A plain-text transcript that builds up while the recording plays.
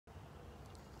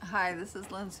Hi, this is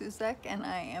Lynn Suzek, and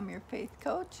I am your faith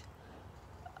coach.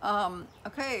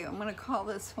 Okay, I'm going to call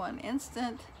this one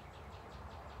instant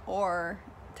or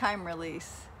time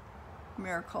release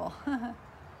miracle.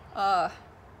 One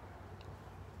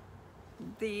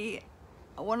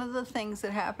of the things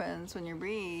that happens when you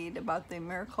read about the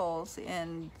miracles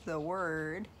in the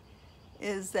Word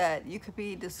is that you could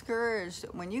be discouraged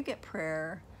when you get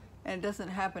prayer and it doesn't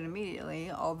happen immediately,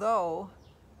 although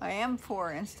I am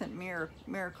for instant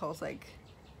miracles, like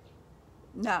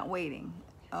not waiting.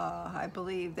 I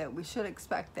believe that we should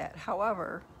expect that.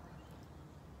 However,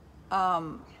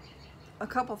 a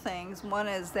couple things. One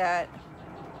is that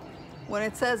when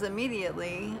it says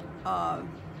immediately, I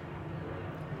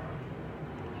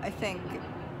think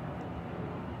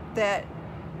that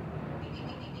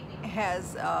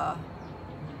has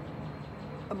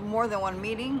more than one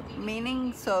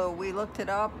meaning. So we looked it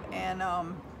up and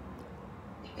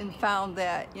found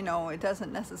that, it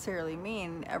doesn't necessarily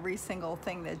mean every single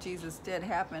thing that Jesus did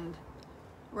happened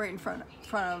right in front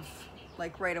of,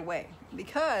 like, right away.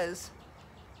 Because,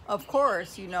 of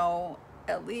course,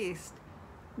 at least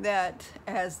that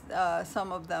as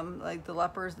some of them, like the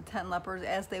lepers, the 10 lepers,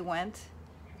 as they went,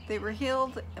 they were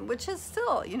healed, which is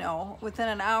still, within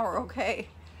an hour, okay?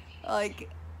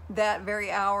 Like, that very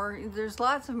hour. There's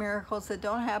lots of miracles that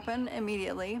don't happen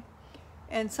immediately.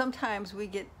 And sometimes we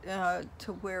get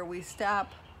to where we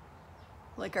stop,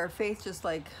 like our faith just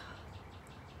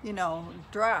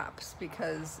drops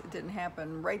because it didn't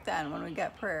happen right then when we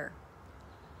got prayer.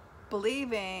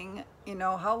 Believing,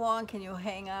 how long can you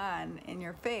hang on in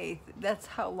your faith? That's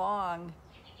how long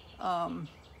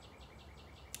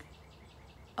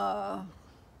the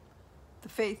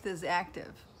faith is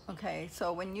active. Okay,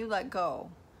 so when you let go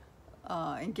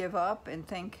and give up and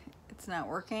think it's not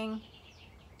working,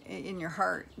 in your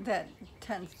heart, that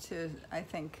tends to, I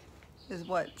think, is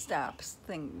what stops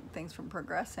things from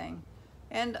progressing.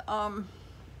 And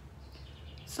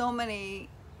so many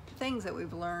things that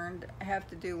we've learned have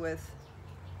to do with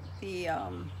the,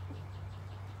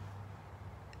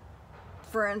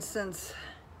 for instance,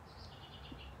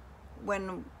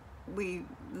 when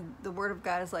the Word of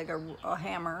God is like a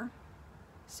hammer.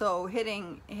 So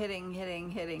hitting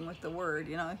with the Word,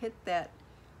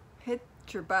 hit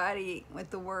your body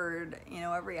with the Word,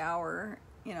 every hour,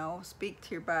 speak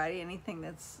to your body, anything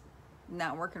that's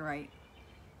not working right.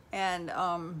 And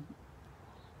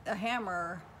a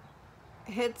hammer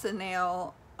hits a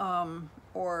nail,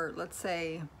 or let's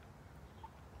say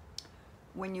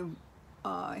when you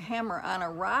hammer on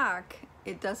a rock,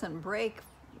 it doesn't break,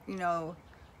 the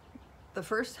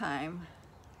first time,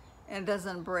 and it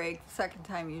doesn't break the second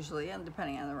time usually, and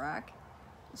depending on the rock.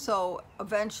 So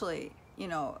eventually,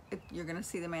 you're going to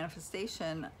see the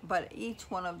manifestation, but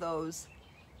each one of those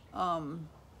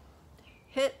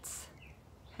hits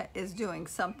is doing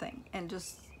something. And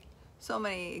just so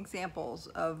many examples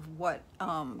of what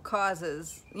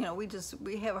causes,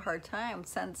 we have a hard time.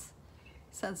 Sense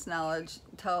knowledge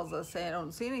tells us, I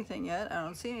don't see anything yet, I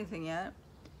don't see anything yet.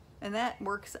 And that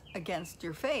works against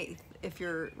your faith if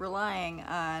you're relying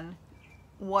on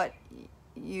what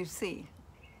you see,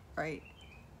 right?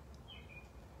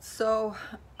 So,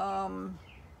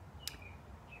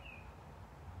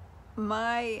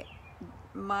 my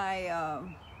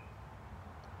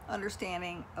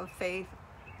understanding of faith,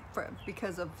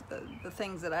 because of the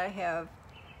things that I have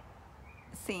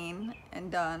seen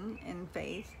and done in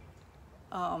faith,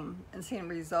 and seen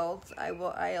results, I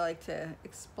like to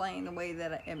explain the way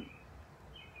that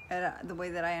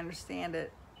I understand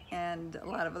it, and a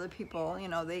lot of other people,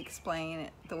 they explain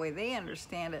it the way they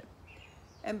understand it.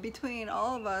 And between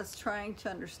all of us trying to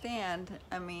understand,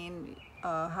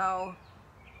 how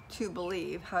to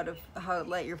believe, how to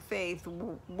let your faith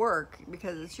work,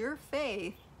 because it's your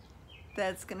faith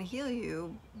that's going to heal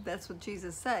you. That's what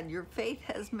Jesus said. Your faith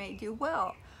has made you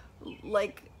well.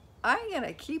 Like, I'm going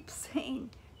to keep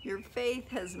saying, your faith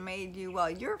has made you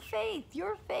well. Your faith.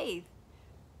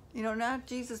 Not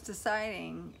Jesus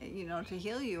deciding, to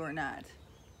heal you or not.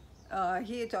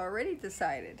 He had already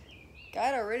decided.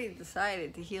 God already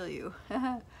decided to heal you.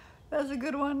 That's a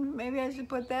good one. Maybe I should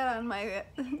put that on my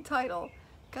title.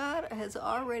 God has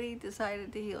already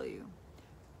decided to heal you.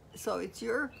 So it's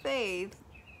your faith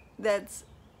that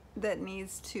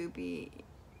needs to be,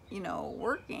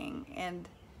 working. And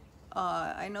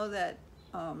I know that,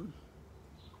 our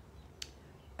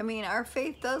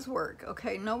faith does work.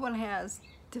 Okay, no one has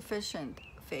deficient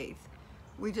faith.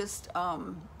 We just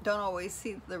don't always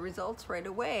see the results right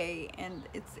away, and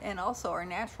also our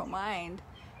natural mind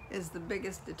is the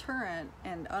biggest deterrent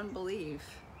and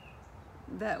unbelief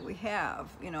that we have.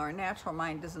 Our natural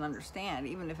mind doesn't understand,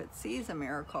 even if it sees a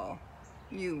miracle.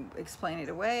 you explain it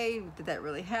away. Did that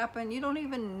really happen? You don't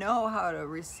even know how to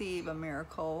receive a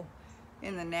miracle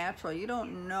in the natural. You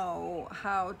don't know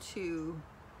how to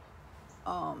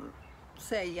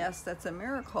say, yes, that's a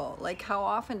miracle. Like, how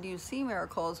often do you see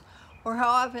miracles, or how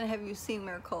often have you seen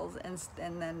miracles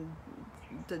and then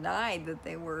denied that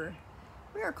they were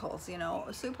miracles, you know,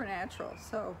 supernatural?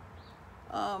 So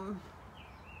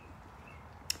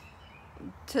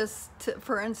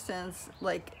for instance,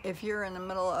 like if you're in the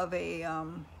middle of a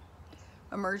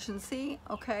emergency,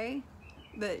 okay,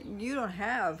 that you don't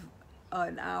have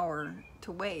an hour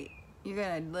to wait. You're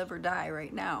gonna live or die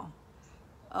right now.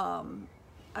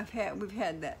 We've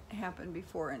had that happen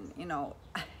before, and you know,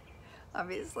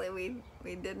 obviously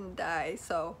we didn't die.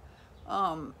 So,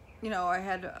 you know, I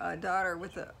had a daughter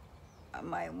with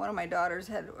one of my daughters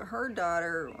her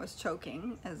daughter was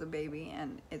choking as a baby,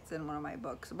 and it's in one of my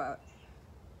books about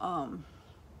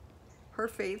her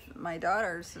faith. My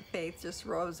daughter's faith just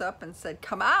rose up and said,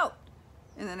 "Come out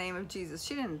in the name of Jesus."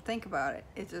 She didn't think about it.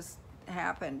 It just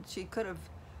happened. She could have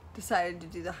decided to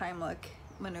do the Heimlich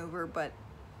maneuver, but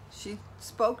she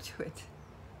spoke to it.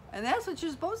 And that's what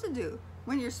you're supposed to do.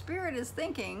 When your spirit is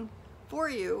thinking for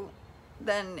you,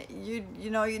 then you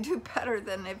know, you do better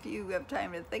than if you have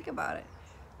time to think about it.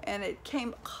 And it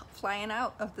came flying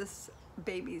out of this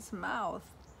baby's mouth.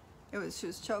 She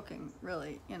was choking,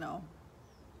 really, you know.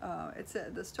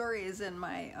 The story is in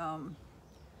my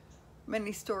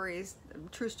many stories,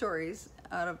 true stories,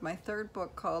 out of my third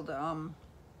book called,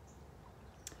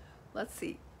 let's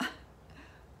see,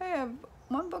 I have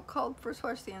one book called First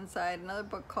Watch the Inside, another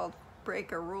book called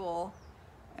Break a Rule,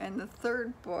 and the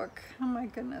third book, oh my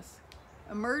goodness,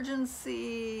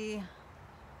 Emergency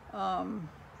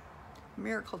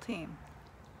Miracle Team,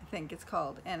 I think it's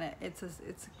called. And it's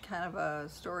kind of a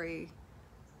story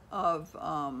of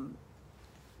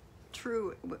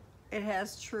it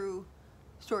has true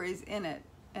stories in it,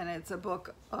 and it's a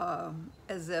book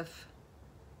as if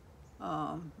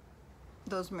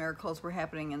those miracles were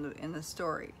happening in the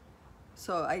story.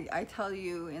 So I tell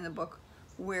you in the book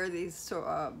where these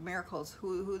miracles,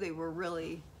 who they were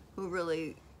really,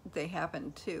 they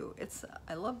happened to.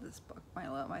 I love this book,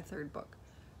 my third book,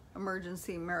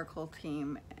 Emergency Miracle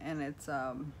Team, and it's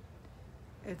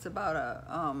about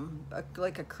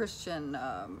like a Christian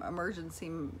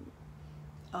emergency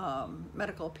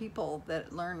medical people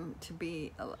that learn to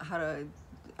be how to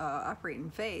operate in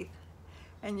faith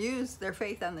and use their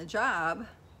faith on the job.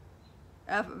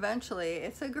 Eventually,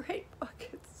 it's a great book.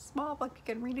 It's a small book. You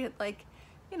can read it, like,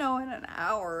 you know, in an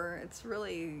hour. It's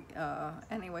really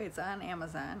anyway, it's on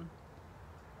Amazon.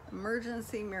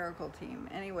 Emergency Miracle Team.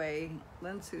 Anyway,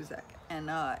 Lynn Suzak, and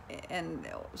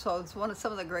so it's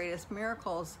some of the greatest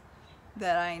miracles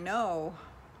that I know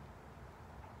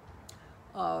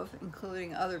of,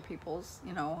 including other people's,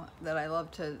 you know, that I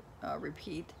love to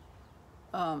repeat,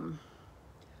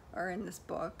 are in this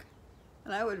book.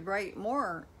 And I would write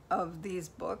more of these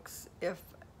books if,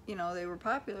 you know, they were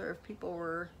popular, if people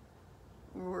were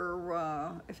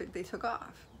they took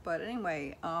off. But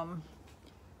anyway,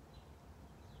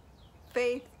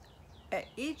 faith,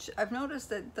 I've noticed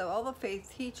that all the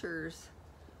faith teachers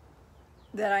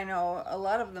that I know, a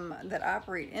lot of them that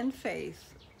operate in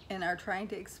faith and are trying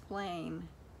to explain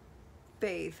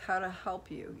faith, how to help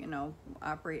you, you know,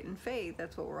 operate in faith.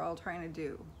 That's what we're all trying to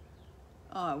do.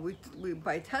 We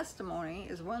by testimony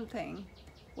is one thing,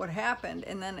 what happened,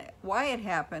 and then why it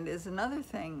happened is another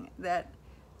thing that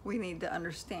we need to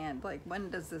understand. Like, how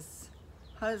does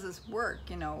this work,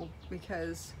 you know,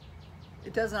 because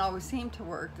it doesn't always seem to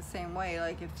work the same way.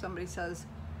 Like if somebody says,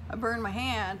 I burned my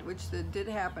hand, which did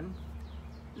happen,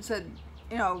 it said,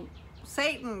 you know,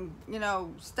 Satan, you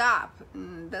know, stop.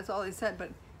 And that's all he said,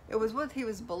 but it was what he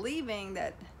was believing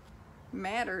that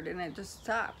mattered, and it just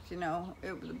stopped, you know.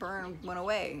 The burn went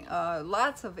away.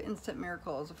 Lots of instant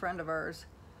miracles. A friend of ours,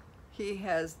 he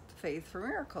has faith for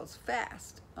miracles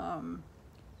fast.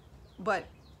 But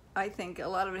I think a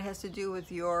lot of it has to do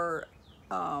with your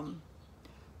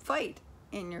fight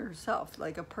in yourself,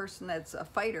 like a person that's a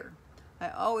fighter. I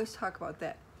always talk about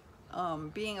that.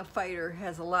 Being a fighter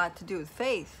has a lot to do with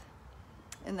faith.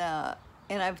 And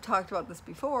I've talked about this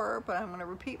before, but I'm going to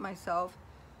repeat myself.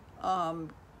 4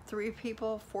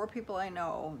 people I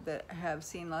know that have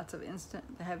seen lots of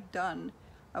have done,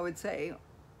 I would say,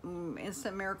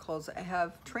 instant miracles,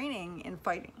 have training in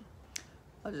fighting.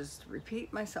 I'll just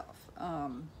repeat myself.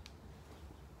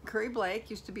 Curry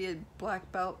Blake used to be a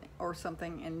black belt or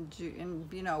something in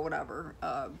you know, whatever,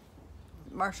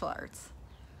 martial arts.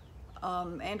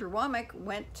 Andrew Womack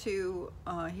went to,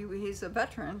 he's a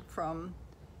veteran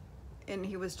and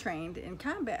he was trained in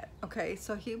combat. Okay,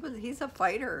 so he's a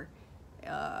fighter.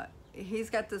 he's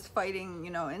got this fighting,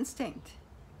 instinct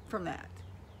from that.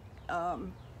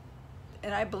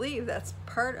 And I believe that's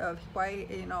part of why,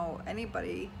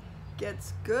 anybody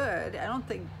gets good. I don't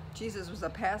think Jesus was a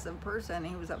passive person.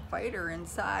 He was a fighter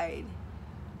inside.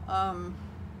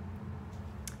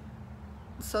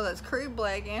 So that's Curry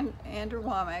Blake and Andrew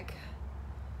Wommack.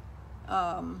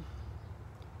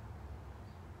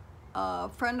 A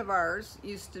friend of ours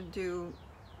used to do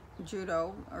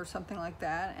judo or something like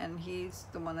that, and he's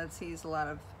the one that sees a lot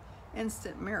of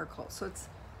instant miracles. So it's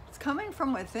coming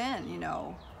from within,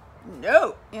 No,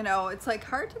 it's like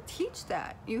hard to teach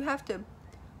that. You have to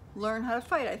learn how to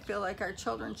fight. I feel like our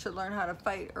children should learn how to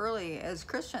fight early as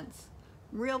Christians.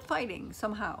 Real fighting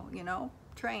somehow,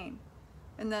 train.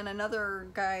 And then another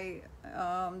guy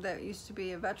that used to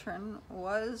be a veteran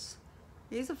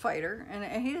he's a fighter, and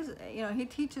he does, he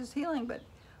teaches healing, but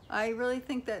I really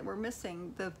think that we're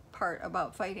missing the part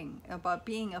about fighting, about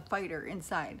being a fighter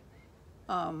inside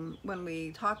when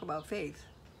we talk about faith.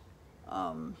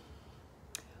 I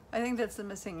think that's the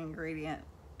missing ingredient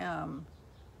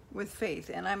with faith.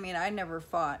 And I mean, I never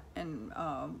fought, and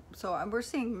so we're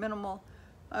seeing minimal,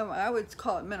 I would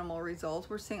call it minimal results.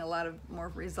 We're seeing a lot of more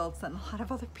results than a lot of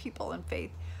other people in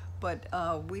faith, but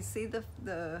we see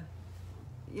the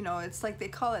it's like they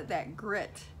call it that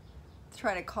grit.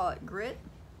 Try to call it grit.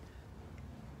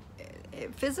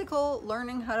 Physical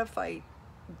learning how to fight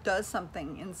does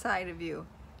something inside of you,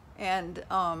 and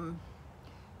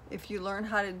if you learn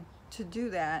how to do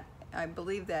that, I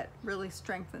believe that really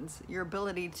strengthens your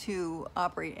ability to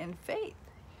operate in faith.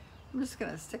 I'm just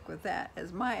going to stick with that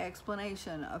as my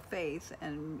explanation of faith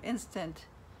and instant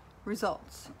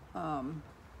results. When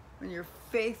your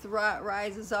faith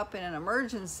rises up in an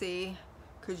emergency,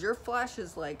 because your flesh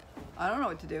is like, I don't know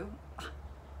what to do.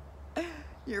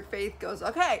 Your faith goes,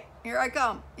 okay, here I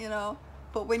come,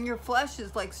 But when your flesh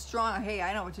is like strong, hey,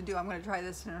 I know what to do. I'm going to try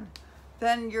this. And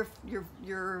then your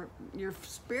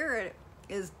spirit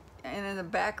is in the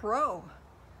back row.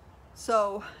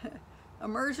 So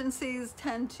emergencies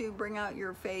tend to bring out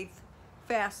your faith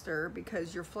faster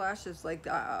because your flesh is like,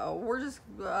 we're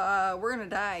going to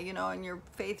die, and your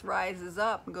faith rises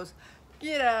up and goes,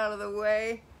 get out of the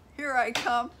way. Here I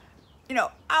come,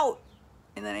 out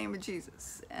in the name of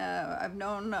Jesus. I've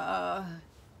known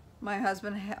my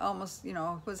husband almost,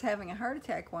 was having a heart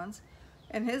attack once,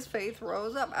 and his faith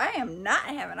rose up. I am not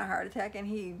having a heart attack, and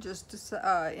he just,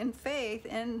 in faith,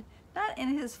 and not in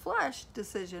his flesh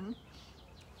decision,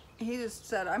 he just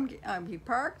said, he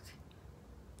parked.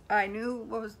 I knew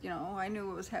what was, I knew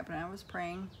what was happening. I was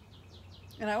praying,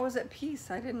 and I was at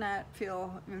peace. I did not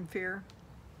feel in fear.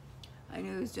 I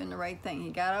knew he was doing the right thing. He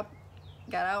got up,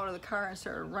 got out of the car, and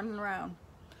started running around,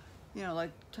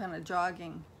 like kind of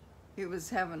jogging. He was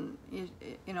having,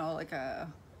 like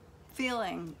a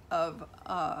feeling of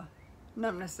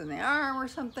numbness in the arm or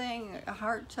something,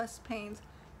 heart, chest pains.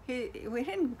 We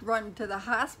didn't run to the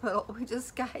hospital. He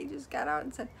just got out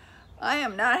and said, I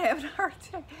am not having a heart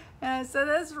attack. And I said,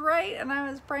 that's right. And I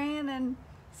was praying, and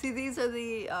see, these are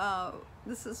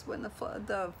this is when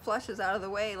the flesh is out of the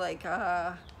way, like,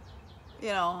 I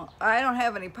don't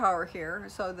have any power here,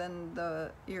 so then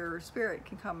your spirit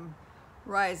can come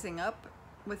rising up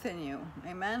within you.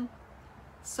 Amen.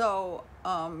 So,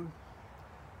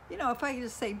 if I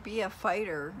just say be a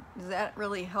fighter, does that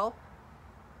really help?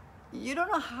 You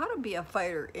don't know how to be a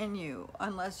fighter in you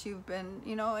unless you've been,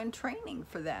 in training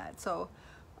for that. So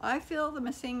I feel the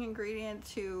missing ingredient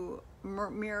to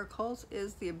miracles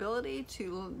is the ability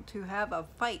to have a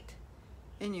fight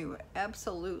in you.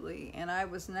 Absolutely. And I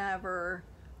was never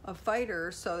a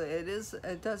fighter, so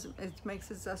it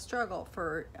makes it a struggle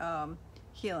for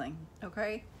healing.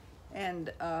 Okay.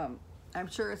 And I'm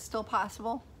sure it's still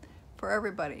possible for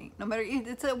everybody, no matter,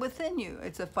 it's within you,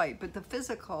 it's a fight, but the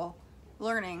physical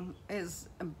learning is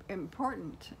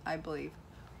important, I believe.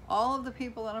 All of the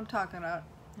people that I'm talking about,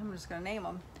 I'm just going to name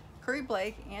them: Curry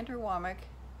Blake, Andrew Wommack,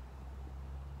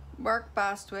 Mark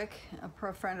Bostwick,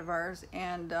 a friend of ours,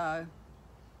 and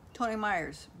Tony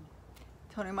Myers.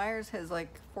 Tony Myers has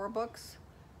like 4 books,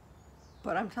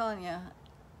 but I'm telling you,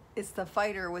 it's the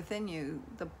fighter within you,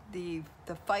 the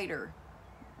fighter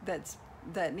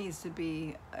that needs to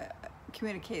be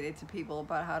communicated to people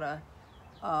about how to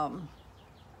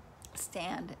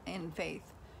stand in faith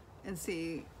and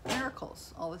see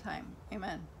miracles all the time.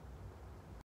 Amen.